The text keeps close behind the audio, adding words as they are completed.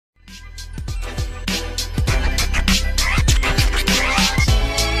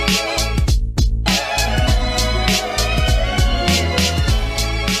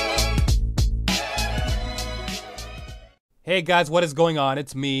Hey guys, what is going on?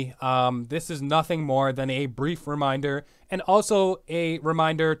 It's me. This is nothing more than a brief reminder and also a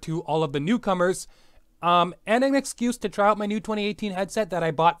reminder to all of the newcomers and an excuse to try out my new 2018 headset that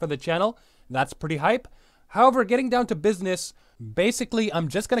I bought for the channel. That's pretty hype. However, getting down to business, basically I'm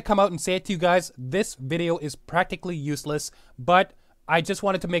just going to come out and say it to you guys. This video is practically useless, but I just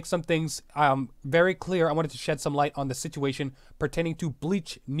wanted to make some things very clear. I wanted to shed some light on the situation pertaining to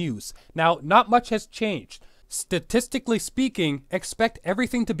Bleach news. Now, not much has changed. Statistically speaking, expect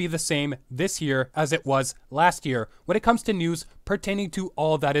everything to be the same this year as it was last year when it comes to news pertaining to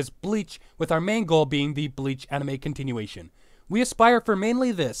all that is Bleach, with our main goal being the Bleach anime continuation. We aspire for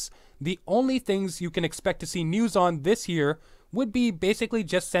mainly this. The only things you can expect to see news on this year would be basically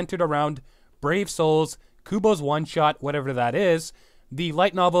just centered around Brave Souls, Kubo's one-shot, whatever that is, the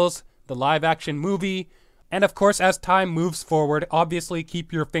light novels, the live-action movie, and of course, as time moves forward, obviously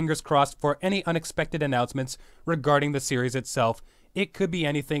keep your fingers crossed for any unexpected announcements regarding the series itself. It could be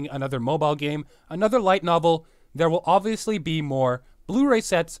anything, another mobile game, another light novel. There will obviously be more Blu-ray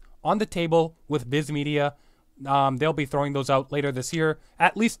sets on the table with Viz Media. They'll be throwing those out later this year.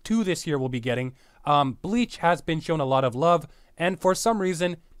 At least 2 this year we'll be getting. Bleach has been shown a lot of love, and for some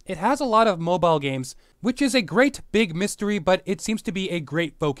reason, it has a lot of mobile games, which is a great big mystery, but it seems to be a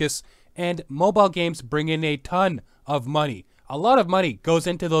great focus. And mobile games bring in a ton of money. A lot of money goes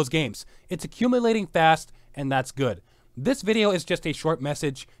into those games. It's accumulating fast, and that's good. This video is just a short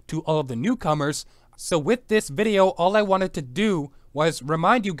message to all of the newcomers. So with this video, all I wanted to do was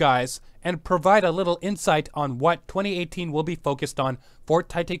remind you guys and provide a little insight on what 2018 will be focused on for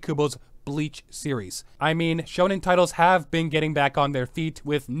Tite Kubo's Bleach series. I mean, shonen titles have been getting back on their feet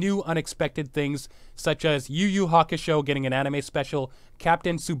with new unexpected things, such as Yu Yu Hakusho getting an anime special,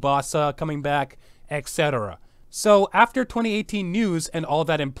 Captain Tsubasa coming back, etc. So after 2018 news and all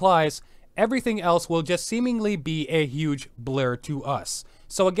that implies, everything else will just seemingly be a huge blur to us.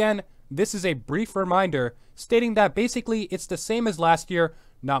 So again, this is a brief reminder stating that basically it's the same as last year,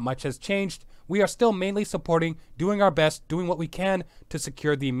 not much has changed. We are still mainly supporting, doing our best, doing what we can to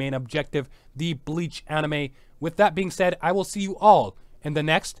secure the main objective, the Bleach anime. With that being said, I will see you all in the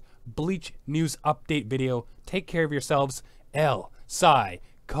next Bleach news update video. Take care of yourselves. El Sai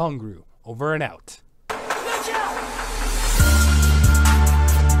Kongru, over and out.